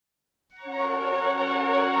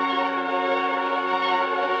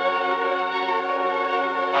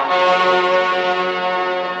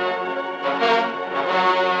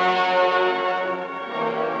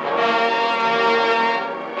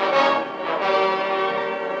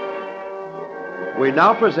We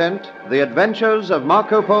now present The Adventures of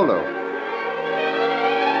Marco Polo.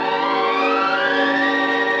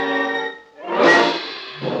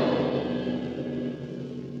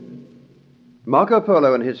 Marco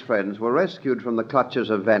Polo and his friends were rescued from the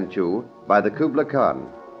clutches of Vanchu by the Kubla Khan.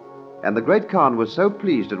 And the great Khan was so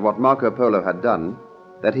pleased at what Marco Polo had done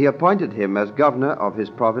that he appointed him as governor of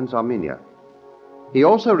his province Armenia. He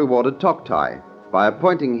also rewarded Toktai by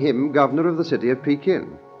appointing him governor of the city of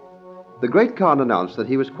Pekin. The great Khan announced that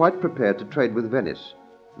he was quite prepared to trade with Venice,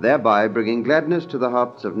 thereby bringing gladness to the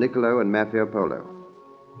hearts of Niccolo and Maffeo Polo.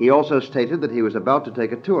 He also stated that he was about to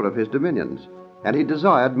take a tour of his dominions, and he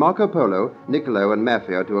desired Marco Polo, Niccolo, and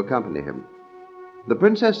Maffeo to accompany him. The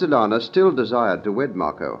Princess Zilana still desired to wed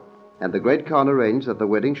Marco, and the great Khan arranged that the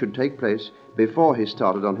wedding should take place before he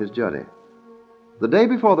started on his journey. The day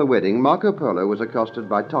before the wedding, Marco Polo was accosted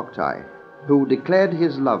by Toktai, who declared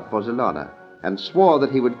his love for Zilana and swore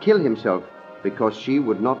that he would kill himself because she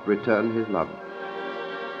would not return his love.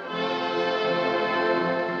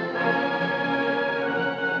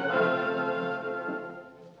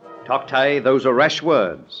 Toktai, those are rash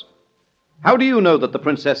words. How do you know that the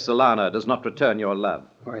Princess Zilana does not return your love?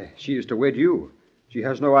 Why, she is to wed you. She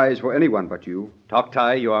has no eyes for anyone but you.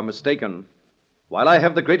 Toktai, you are mistaken. While I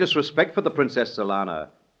have the greatest respect for the Princess Zilana,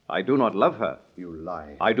 I do not love her. You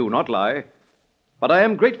lie. I do not lie. But I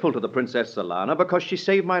am grateful to the Princess Zilana because she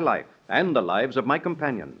saved my life and the lives of my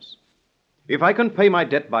companions. If I can pay my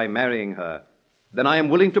debt by marrying her, then I am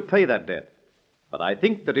willing to pay that debt. But I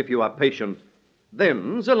think that if you are patient,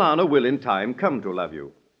 then Zilana will in time come to love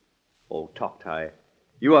you. Oh, Toktai,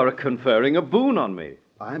 you are conferring a boon on me.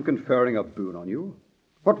 I am conferring a boon on you?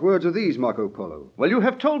 What words are these, Marco Polo? Well, you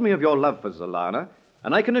have told me of your love for Zilana,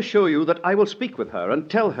 and I can assure you that I will speak with her and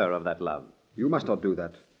tell her of that love. You must not do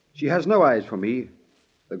that. She has no eyes for me.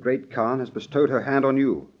 The great Khan has bestowed her hand on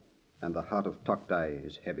you, and the heart of Toktai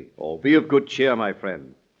is heavy. Oh, be of good cheer, my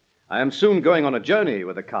friend. I am soon going on a journey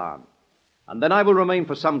with the Khan, and then I will remain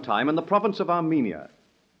for some time in the province of Armenia.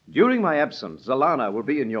 During my absence, Zilana will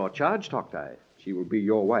be in your charge, Toktai. She will be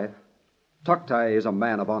your wife. Toktai is a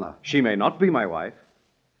man of honor. She may not be my wife.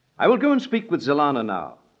 I will go and speak with Zilana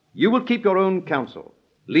now. You will keep your own counsel.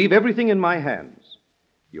 Leave everything in my hands.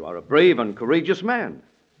 You are a brave and courageous man.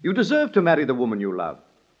 You deserve to marry the woman you love.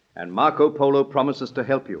 And Marco Polo promises to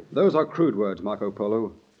help you. Those are crude words, Marco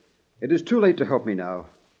Polo. It is too late to help me now.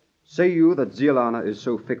 Say you that Zilana is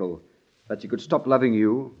so fickle that she could stop loving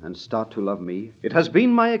you and start to love me? It has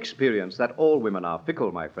been my experience that all women are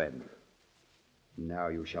fickle, my friend. Now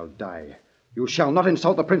you shall die. You shall not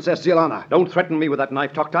insult the Princess Zilana. Don't threaten me with that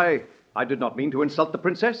knife, Toktai. I did not mean to insult the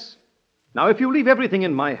princess. Now, if you leave everything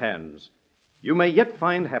in my hands, you may yet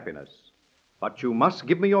find happiness. But you must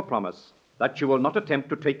give me your promise that you will not attempt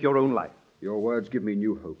to take your own life. Your words give me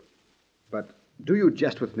new hope. But do you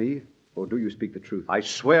jest with me, or do you speak the truth? I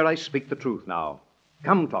swear I speak the truth now.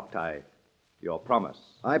 Come, Toktai. Your promise.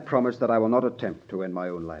 I promise that I will not attempt to end my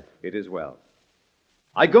own life. It is well.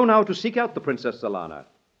 I go now to seek out the Princess Zilana.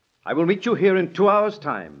 I will meet you here in 2 hours'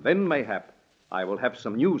 time. Then, mayhap, I will have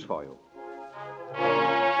some news for you.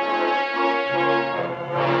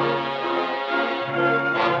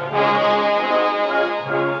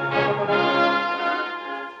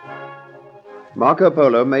 Marco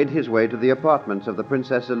Polo made his way to the apartments of the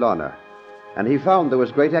Princess Zilana, and he found there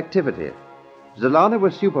was great activity. Zilana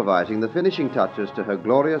was supervising the finishing touches to her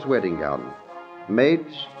glorious wedding gown.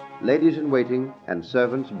 Maids, ladies-in-waiting, and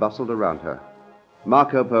servants bustled around her.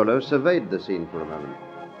 Marco Polo surveyed the scene for a moment.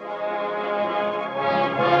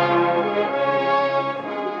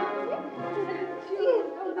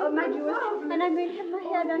 Oh, my jewels. And I'm going to have my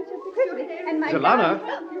hair done so quickly. And my Zilana?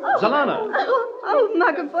 Zilana? Oh,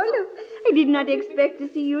 Marco Polo. I did not expect to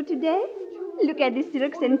see you today. Look at the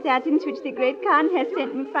silks and satins which the great Khan has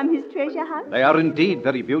sent me from his treasure house. They are indeed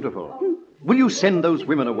very beautiful. Will you send those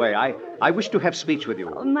women away? I wish to have speech with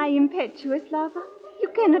you. Oh, my impetuous lover. You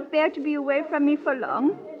cannot bear to be away from me for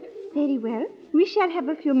long. Very well. We shall have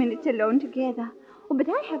a few minutes alone together. Oh, but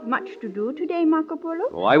I have much to do today, Marco Polo.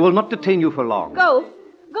 Oh, I will not detain you for long. Go.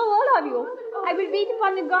 Go, all of you. I will beat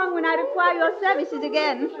upon the gong when I require your services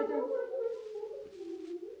again.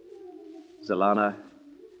 Zilana,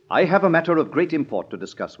 I have a matter of great import to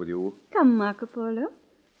discuss with you. Come, Marco Polo.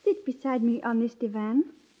 Sit beside me on this divan.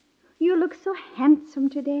 You look so handsome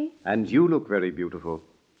today. And you look very beautiful.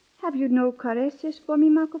 Have you no caresses for me,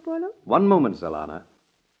 Marco Polo? One moment, Zilana.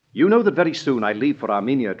 You know that very soon I leave for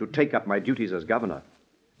Armenia to take up my duties as governor.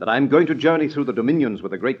 That I am going to journey through the dominions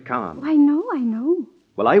with the great Khan. I know.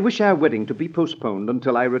 Well, I wish our wedding to be postponed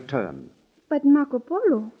until I return. But, Marco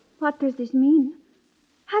Polo, what does this mean?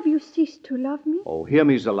 Have you ceased to love me? Oh, hear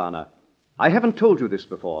me, Zilana. I haven't told you this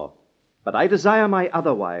before, but I desire my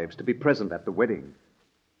other wives to be present at the wedding.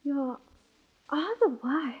 Your other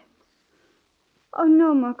wives? Oh,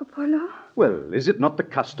 no, Marco Polo. Well, is it not the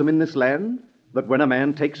custom in this land that when a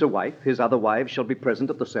man takes a wife, his other wives shall be present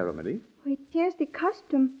at the ceremony? It is the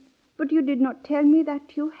custom, but you did not tell me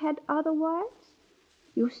that you had other wives.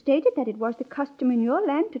 You stated that it was the custom in your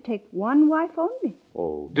land to take one wife only.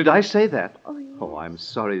 Oh, did I say that? Oh, yes. Oh, I'm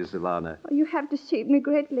sorry, Zilana. Oh, you have deceived me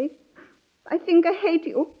greatly. I think I hate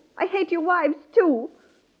you. I hate your wives, too.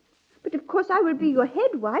 But of course I will be your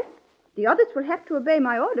head wife. The others will have to obey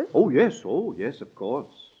my orders. Oh, yes, of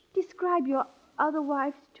course. Describe your other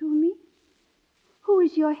wives to me. Who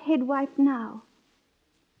is your head wife now?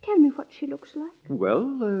 Tell me what she looks like.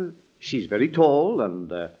 Well, she's very tall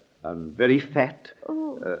and very fat.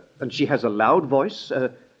 Oh. And she has a loud voice,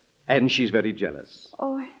 and she's very jealous.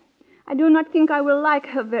 Oh, I do not think I will like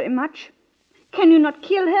her very much. Can you not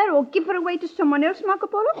kill her or give her away to someone else, Marco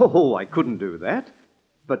Polo? Oh, I couldn't do that.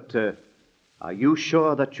 But are you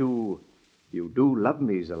sure that you do love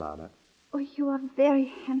me, Zilana? Oh, you are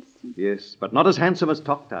very handsome. Yes, but not as handsome as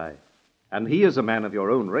Toktai. And he is a man of your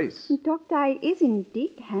own race. Toktai is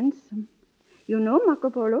indeed handsome. You know, Marco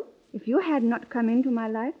Polo, if you had not come into my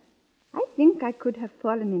life, I think I could have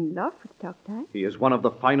fallen in love with Toktai. He is one of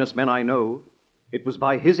the finest men I know. It was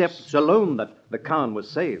by his efforts alone that the Khan was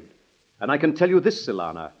saved. And I can tell you this,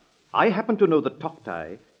 Zilana. I happen to know that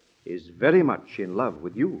Toktai is very much in love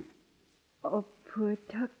with you. Oh, poor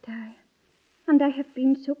Toktai. And I have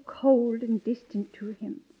been so cold and distant to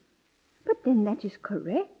him. But then that is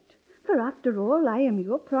correct. For after all, I am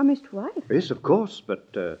your promised wife. Yes, of course,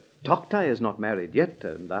 but Toktai is not married yet,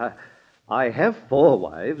 and I have 4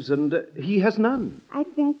 wives, and he has none. I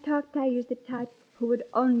think Toktai is the type who would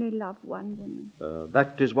only love one woman.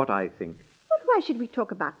 That is what I think. But why should we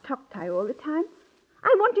talk about Toktai all the time?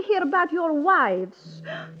 I want to hear about your wives.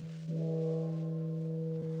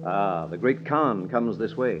 Ah, the great Khan comes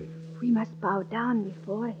this way. We must bow down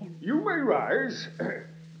before him. You may rise,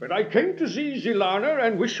 but I came to see Zilana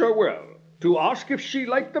and wish her well, to ask if she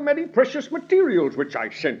liked the many precious materials which I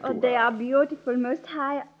sent to her. They are beautiful, Most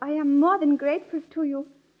High. I am more than grateful to you,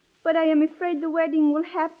 but I am afraid the wedding will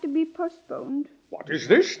have to be postponed. What is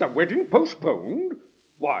this? The wedding postponed?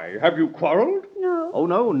 Why, have you quarreled? No. Oh,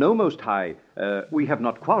 no, Most High. We have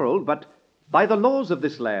not quarreled, but by the laws of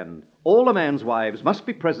this land, all a man's wives must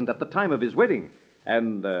be present at the time of his wedding,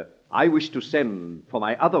 and I wish to send for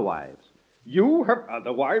my other wives. You have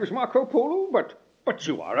other wives, Marco Polo, but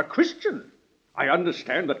you are a Christian. I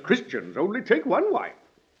understand that Christians only take one wife.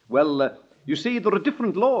 Well, you see, there are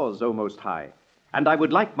different laws, O Most High, and I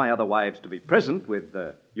would like my other wives to be present with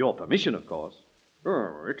your permission, of course.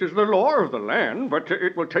 Oh, it is the law of the land, but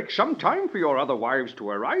it will take some time for your other wives to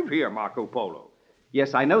arrive here, Marco Polo.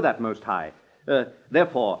 Yes, I know that, Most High.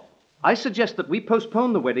 Therefore, I suggest that we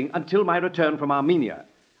postpone the wedding until my return from Armenia.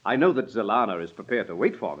 I know that Zilana is prepared to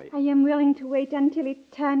wait for me. I am willing to wait until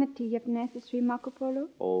eternity if necessary, Marco Polo.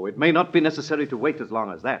 Oh, it may not be necessary to wait as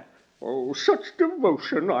long as that. Oh, such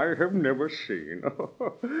devotion I have never seen.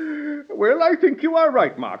 Well, I think you are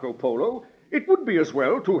right, Marco Polo. It would be as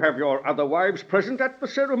well to have your other wives present at the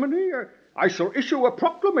ceremony. I shall issue a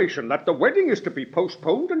proclamation that the wedding is to be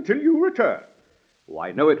postponed until you return. Oh,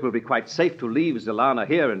 I know it will be quite safe to leave Zilana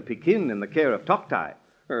here in Pekin in the care of Toktai.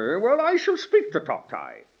 Well, I shall speak to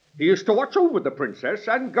Toktai. He is to watch over the princess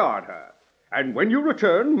and guard her. And when you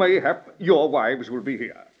return, mayhap your wives will be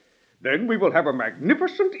here. Then we will have a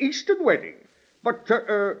magnificent Eastern wedding. But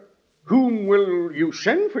whom will you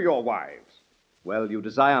send for your wives? Well, you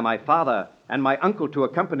desire my father and my uncle to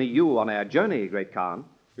accompany you on our journey, Great Khan.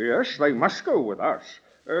 Yes, they must go with us.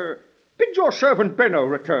 Bid your servant Benno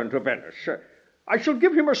return to Venice. I shall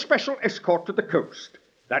give him a special escort to the coast.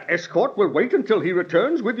 That escort will wait until he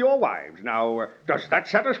returns with your wives. Now, does that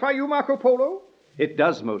satisfy you, Marco Polo? It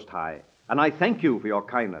does, Most High, and I thank you for your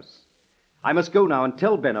kindness. I must go now and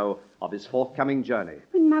tell Benno of his forthcoming journey.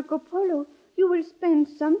 But Marco Polo, you will spend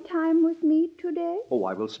some time with me today? Oh,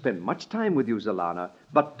 I will spend much time with you, Zilana,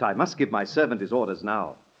 but I must give my servant his orders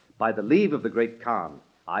now. By the leave of the Great Khan,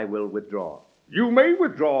 I will withdraw. You may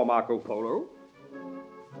withdraw, Marco Polo.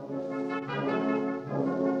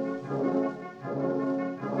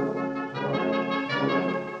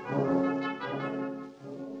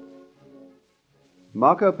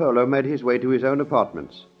 Marco Polo made his way to his own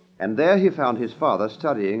apartments, and there he found his father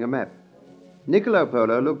studying a map. Niccolo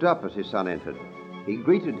Polo looked up as his son entered. He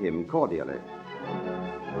greeted him cordially.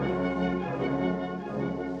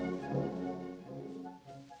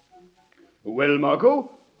 Well, Marco,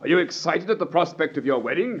 are you excited at the prospect of your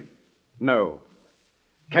wedding? No.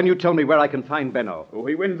 Can you tell me where I can find Benno? Oh,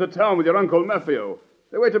 he went to town with your Uncle Maffeo.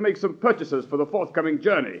 They were to make some purchases for the forthcoming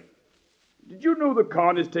journey. Did you know the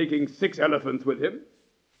Khan is taking 6 elephants with him?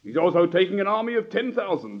 He's also taking an army of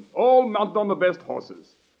 10,000, all mounted on the best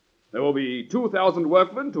horses. There will be 2,000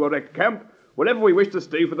 workmen to erect camp wherever we wish to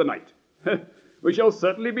stay for the night. We shall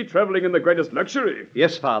certainly be traveling in the greatest luxury.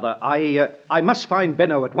 Yes, Father. I must find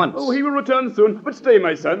Benno at once. Oh, he will return soon. But stay,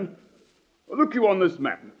 my son. Look you on this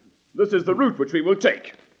map. This is the route which we will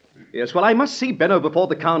take. Yes, well, I must see Benno before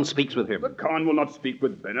the Khan speaks with him. The Khan will not speak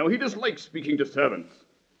with Benno. He dislikes speaking to servants.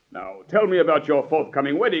 Now, tell me about your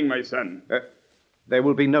forthcoming wedding, my son. There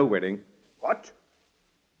will be no wedding. What?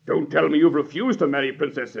 Don't tell me you've refused to marry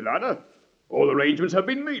Princess Zelana. All arrangements have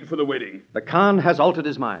been made for the wedding. The Khan has altered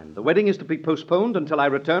his mind. The wedding is to be postponed until I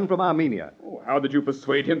return from Armenia. Oh, how did you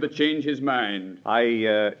persuade him to change his mind?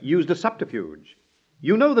 I used a subterfuge.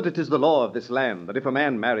 You know that it is the law of this land that if a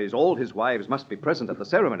man marries, all his wives must be present at the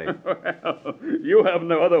ceremony. Well, you have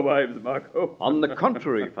no other wives, Marco. On the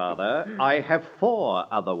contrary, Father, I have 4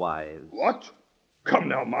 other wives. What? Come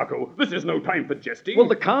now, Marco. This is no time for jesting. Well,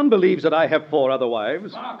 the Khan believes that I have 4 other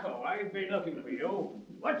wives. Marco, I've been looking for you.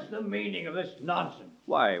 What's the meaning of this nonsense?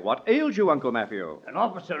 Why, what ails you, Uncle Matthew? An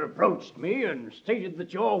officer approached me and stated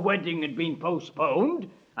that your wedding had been postponed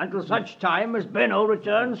until such time as Benno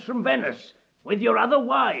returns from Venice with your other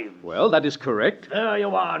wives. Well, that is correct. There you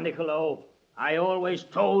are, Niccolo. I always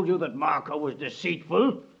told you that Marco was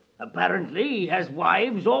deceitful. Apparently, he has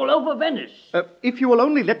wives all over Venice. If you will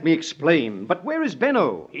only let me explain, but where is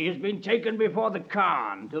Benno? He has been taken before the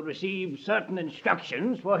Khan to receive certain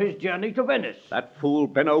instructions for his journey to Venice. That fool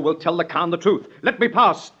Benno will tell the Khan the truth. Let me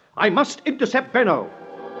pass. I must intercept Benno.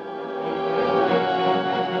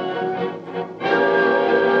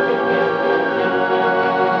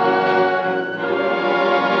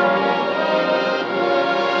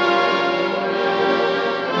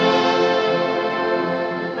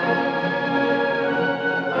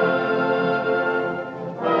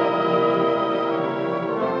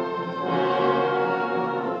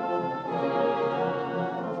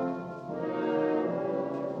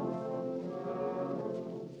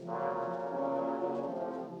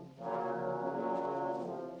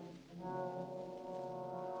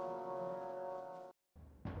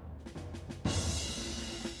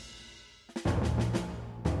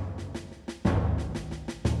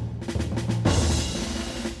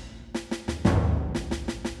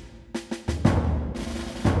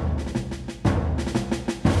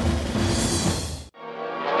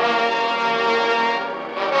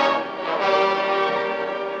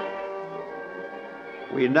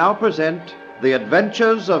 We now present The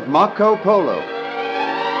Adventures of Marco Polo.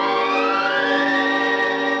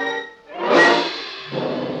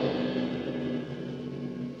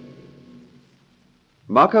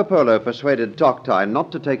 Marco Polo persuaded Toktai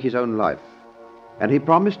not to take his own life, and he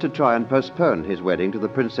promised to try and postpone his wedding to the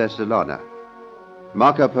Princess Zelana.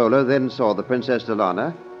 Marco Polo then saw the Princess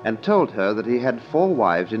Zelana and told her that he had 4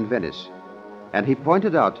 wives in Venice, and he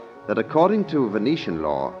pointed out that according to Venetian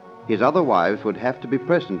law, his other wives would have to be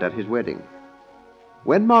present at his wedding.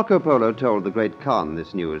 When Marco Polo told the great Khan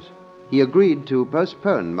this news, he agreed to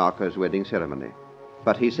postpone Marco's wedding ceremony,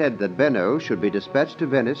 but he said that Benno should be dispatched to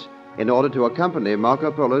Venice in order to accompany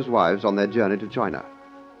Marco Polo's wives on their journey to China.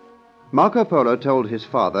 Marco Polo told his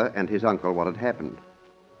father and his uncle what had happened,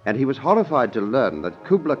 and he was horrified to learn that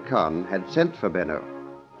Kubla Khan had sent for Benno.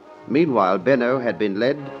 Meanwhile, Benno had been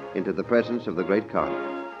led into the presence of the great Khan.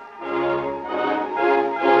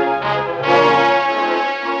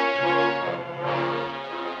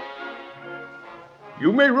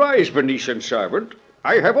 You may rise, Venetian servant.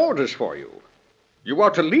 I have orders for you. You are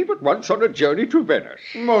to leave at once on a journey to Venice.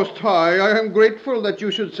 Most High, I am grateful that you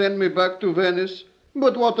should send me back to Venice.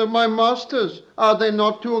 But what of my masters? Are they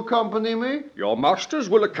not to accompany me? Your masters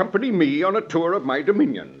will accompany me on a tour of my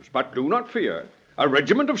dominions, but do not fear. A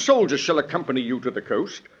regiment of soldiers shall accompany you to the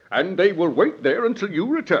coast, and they will wait there until you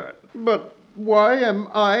return. But why am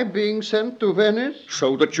I being sent to Venice?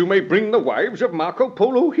 So that you may bring the wives of Marco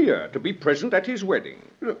Polo here to be present at his wedding.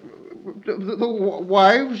 The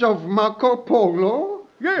wives of Marco Polo?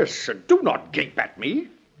 Yes, do not gape at me.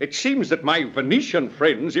 It seems that my Venetian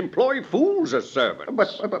friends employ fools as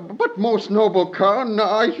servants. But most noble Khan,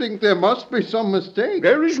 I think there must be some mistake.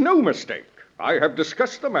 There is no mistake. I have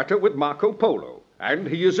discussed the matter with Marco Polo, and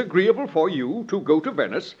he is agreeable for you to go to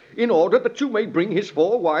Venice in order that you may bring his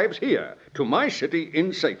 4 wives here to my city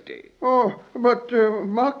in safety. Oh, but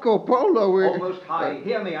Marco Polo is... Almost High,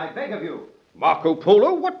 hear me, I beg of you. Marco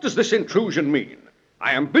Polo, what does this intrusion mean?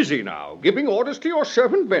 I am busy now, giving orders to your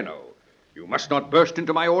servant Benno. You must not burst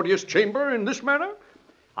into my audience chamber in this manner.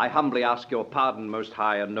 I humbly ask your pardon, most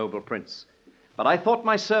high and noble prince. But I thought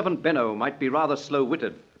my servant Benno might be rather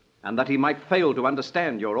slow-witted, and that he might fail to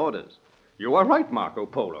understand your orders. You are right, Marco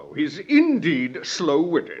Polo. He's indeed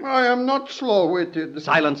slow-witted. I am not slow-witted.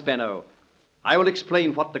 Silence, Benno. I will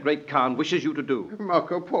explain what the great Khan wishes you to do.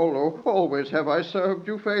 Marco Polo, always have I served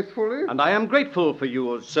you faithfully. And I am grateful for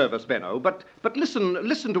your service, Benno, but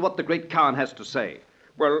listen to what the great Khan has to say.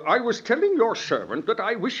 Well, I was telling your servant that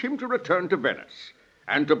I wish him to return to Venice,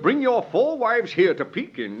 and to bring your 4 wives here to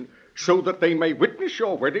Pekin, so that they may witness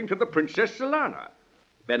your wedding to the Princess Zelana.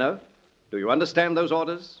 Benno, do you understand those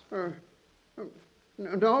orders?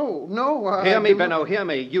 No, I... Hear me, Benno, hear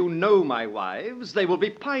me. You know my wives. They will be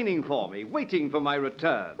pining for me, waiting for my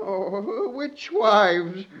return. Oh, which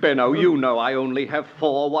wives? Benno, you know I only have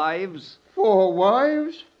 4 wives. 4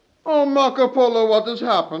 wives? Oh, Marco Polo, what has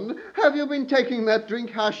happened? Have you been taking that drink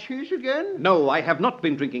hashish again? No, I have not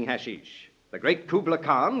been drinking hashish. The great Kubla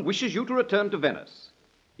Khan wishes you to return to Venice.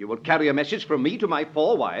 You will carry a message from me to my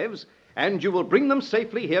 4 wives, and you will bring them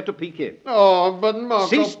safely here to Pekin. Oh, but Marco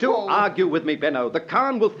Cease to Polo... argue with me, Benno. The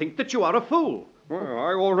Khan will think that you are a fool. Well,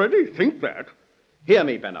 I already think that. Hear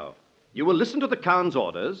me, Benno. You will listen to the Khan's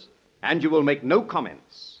orders, and you will make no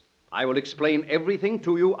comments. I will explain everything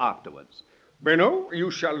to you afterwards. Benno,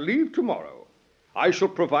 you shall leave tomorrow. I shall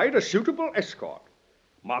provide a suitable escort.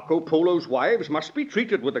 Marco Polo's wives must be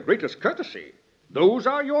treated with the greatest courtesy. Those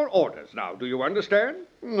are your orders. Now, do you understand?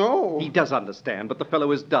 No. He does understand, but the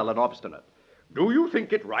fellow is dull and obstinate. Do you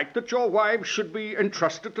think it right that your wives should be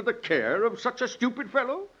entrusted to the care of such a stupid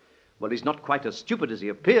fellow? Well, he's not quite as stupid as he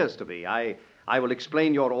appears to be. I will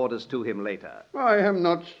explain your orders to him later. I am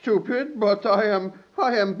not stupid, but I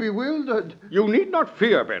am bewildered. You need not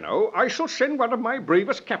fear, Benno. I shall send one of my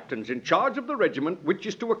bravest captains in charge of the regiment which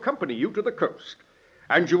is to accompany you to the coast.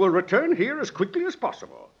 And you will return here as quickly as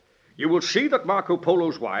possible. You will see that Marco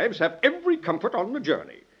Polo's wives have every comfort on the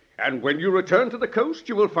journey. And when you return to the coast,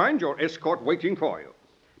 you will find your escort waiting for you.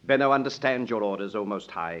 Benno understands your orders, O Most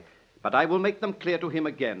High, but I will make them clear to him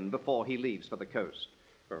again before he leaves for the coast.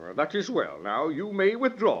 That is well. Now, you may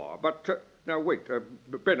withdraw, but... now, wait.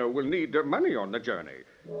 Benno will need money on the journey.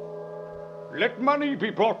 Let money be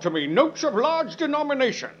brought to me, notes of large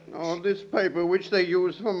denomination. Oh, this paper which they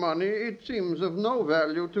use for money, it seems of no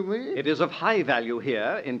value to me. It is of high value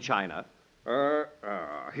here in China. Here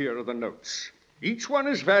are the notes. Each one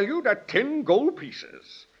is valued at 10 gold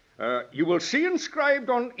pieces. You will see inscribed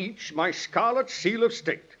on each my scarlet seal of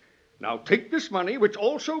state. Now take this money, which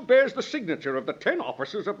also bears the signature of the 10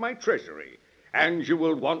 officers of my treasury, and you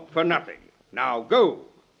will want for nothing. Now go,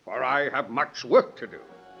 for I have much work to do.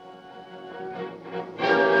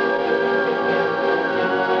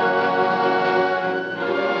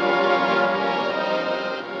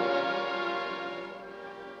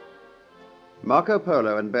 Marco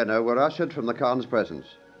Polo and Benno were ushered from the Khan's presence.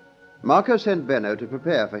 Marco sent Benno to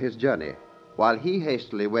prepare for his journey, while he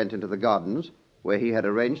hastily went into the gardens where he had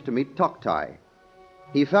arranged to meet Toktai.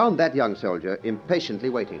 He found that young soldier impatiently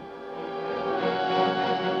waiting.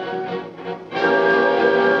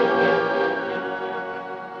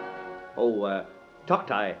 Oh,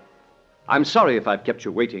 Toktai, I'm sorry if I've kept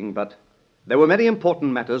you waiting, but there were many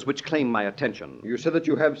important matters which claimed my attention. You said that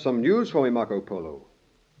you have some news for me, Marco Polo.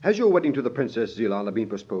 Has your wedding to the Princess Zelana been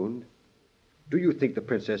postponed? Do you think the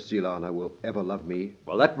Princess Zelana will ever love me?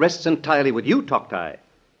 Well, that rests entirely with you, Toktai.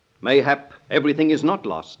 Mayhap everything is not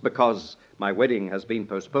lost because my wedding has been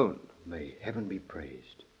postponed. May heaven be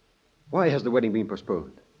praised. Why has the wedding been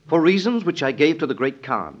postponed? For reasons which I gave to the great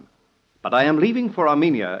Khan. But I am leaving for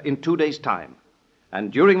Armenia in 2 days' time.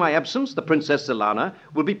 And during my absence, the Princess Zelana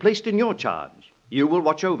will be placed in your charge. You will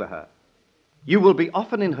watch over her. You will be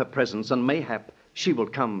often in her presence, and mayhap she will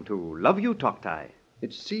come to love you, Toktai.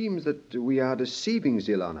 It seems that we are deceiving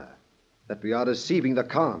Zelana, that we are deceiving the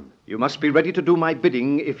Khan. You must be ready to do my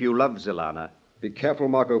bidding if you love Zelana. Be careful,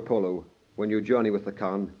 Marco Polo, when you journey with the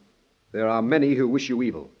Khan. There are many who wish you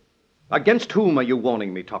evil. Against whom are you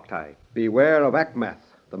warning me, Toktai? Beware of Akmath,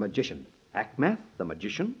 the magician. Akmath, the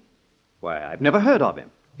magician? Why, I've never heard of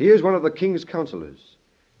him. He is one of the king's counselors.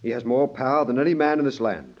 He has more power than any man in this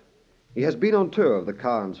land. He has been on tour of the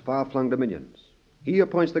Khan's far-flung dominions. He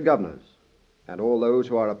appoints the governors, and all those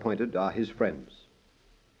who are appointed are his friends.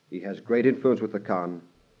 He has great influence with the Khan,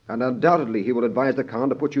 and undoubtedly he will advise the Khan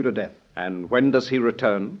to put you to death. And when does he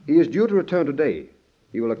return? He is due to return today.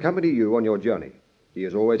 He will accompany you on your journey. He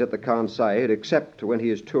is always at the Khan's side, except when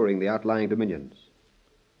he is touring the outlying dominions.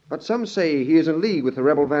 But some say he is in league with the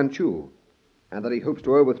rebel Vanchu, and that he hopes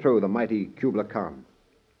to overthrow the mighty Kubla Khan.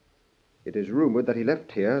 It is rumored that he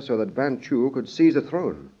left here so that Vanchu could seize the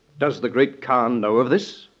throne. Does the great Khan know of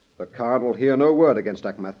this? The Khan will hear no word against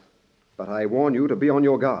Akmath, but I warn you to be on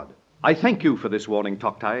your guard. I thank you for this warning,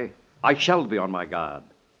 Toktai. I shall be on my guard.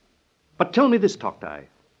 But tell me this, Toktai.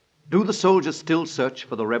 Do the soldiers still search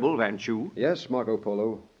for the rebel Van Chu? Yes, Marco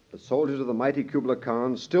Polo. The soldiers of the mighty Kubla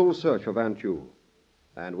Khan still search for Van Chu.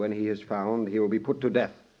 And when he is found, he will be put to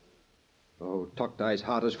death. Oh, Toktai's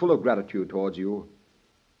heart is full of gratitude towards you.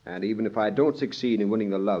 And even if I don't succeed in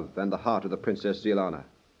winning the love and the heart of the Princess Zilana,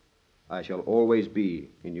 I shall always be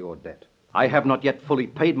in your debt. I have not yet fully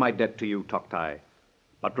paid my debt to you, Toktai.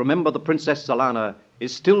 But remember, the Princess Zilana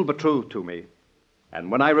is still betrothed to me.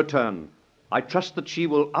 And when I return, I trust that she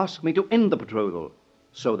will ask me to end the betrothal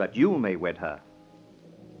so that you may wed her.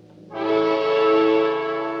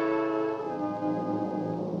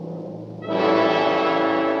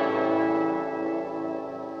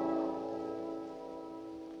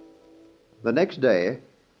 The next day,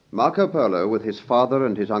 Marco Polo, with his father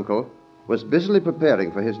and his uncle, was busily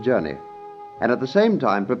preparing for his journey, and at the same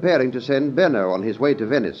time preparing to send Benno on his way to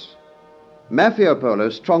Venice. Maffeo Polo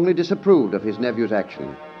strongly disapproved of his nephew's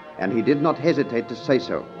action, and he did not hesitate to say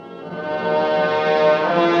so.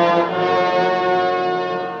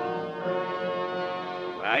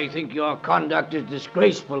 I think your conduct is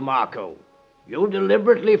disgraceful, Marco. You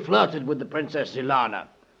deliberately flirted with the Princess Zilana.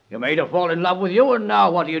 You made her fall in love with you, and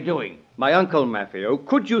now what are you doing? My uncle Maffeo,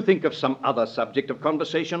 could you think of some other subject of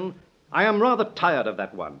conversation? I am rather tired of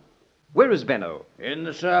that one. Where is Benno? In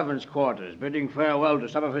the servants' quarters, bidding farewell to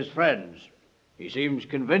some of his friends. He seems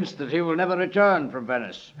convinced that he will never return from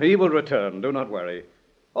Venice. He will return, do not worry.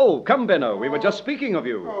 Oh, come, Benno, we were just speaking of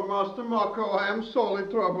you. Oh, Master Marco, I am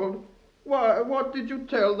sorely troubled. Why, what did you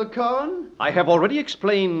tell the Khan? I have already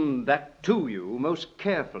explained that to you most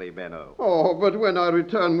carefully, Benno. Oh, but when I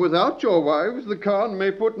return without your wives, the Khan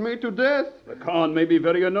may put me to death. The Khan may be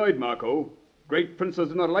very annoyed, Marco. Great princes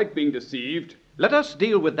do not like being deceived. Let us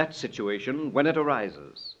deal with that situation when it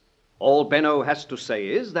arises. All Benno has to say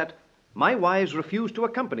is that my wives refuse to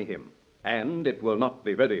accompany him, and it will not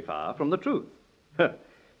be very far from the truth.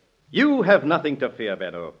 You have nothing to fear,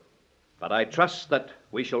 Benno, but I trust that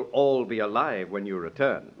we shall all be alive when you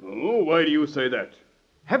return. Oh, why do you say that?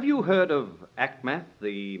 Have you heard of Akmath,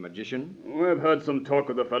 the magician? Oh, I've heard some talk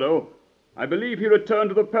of the fellow. I believe he returned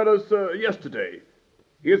to the palace yesterday.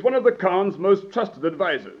 He is one of the Khan's most trusted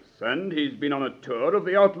advisors, and he's been on a tour of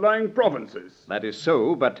the outlying provinces. That is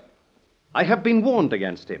so, but I have been warned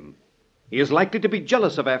against him. He is likely to be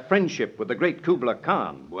jealous of our friendship with the great Kubla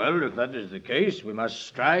Khan. Well, if that is the case, we must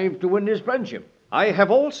strive to win his friendship. I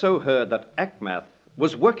have also heard that Akmath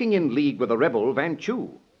was working in league with the rebel Van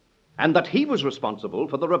Chu, and that he was responsible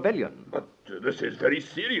for the rebellion. But this is very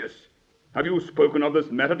serious. Have you spoken of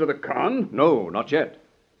this matter to the Khan? No, not yet.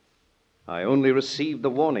 I only received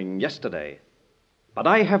the warning yesterday. But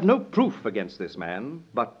I have no proof against this man,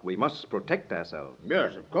 but we must protect ourselves.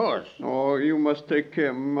 Yes, of course. Oh, you must take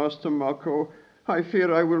care, Master Marco. I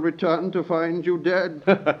fear I will return to find you dead.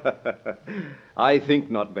 I think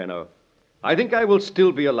not, Benno. I think I will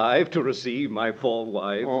still be alive to receive my 4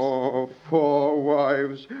 wives. Oh, 4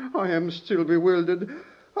 wives. I am still bewildered.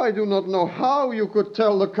 I do not know how you could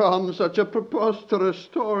tell the Khan such a preposterous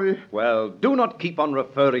story. Well, do not keep on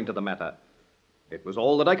referring to the matter. It was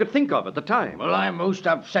all that I could think of at the time. Well, I'm most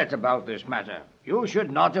upset about this matter. You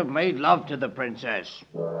should not have made love to the princess.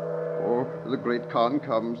 Oh, the great Khan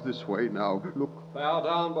comes this way now. Look. Bow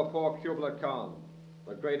down before Kubla Khan,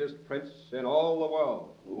 the greatest prince in all the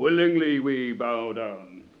world. Willingly we bow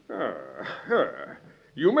down.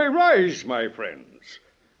 You may rise, my friends.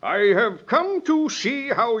 I have come to see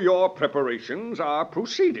how your preparations are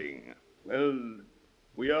proceeding. Well,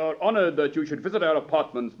 we are honored that you should visit our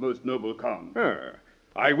apartments, most noble Khan.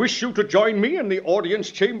 I wish you to join me in the audience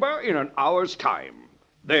chamber in an hour's time,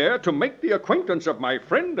 there to make the acquaintance of my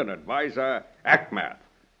friend and advisor, Akmath.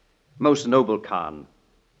 Most noble Khan,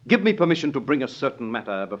 give me permission to bring a certain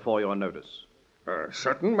matter before your notice. A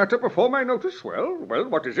certain matter before my notice? Well,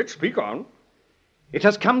 what is it? Speak on. It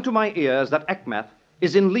has come to my ears that Akmath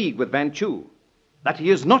is in league with Van Chu, that he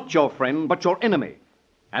is not your friend, but your enemy,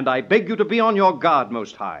 and I beg you to be on your guard,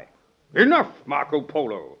 Most High. Enough, Marco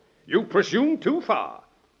Polo. You presume too far.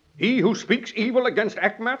 He who speaks evil against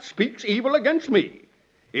Akmath speaks evil against me.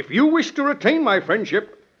 If you wish to retain my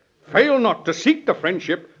friendship, fail not to seek the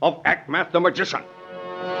friendship of Akmath the magician.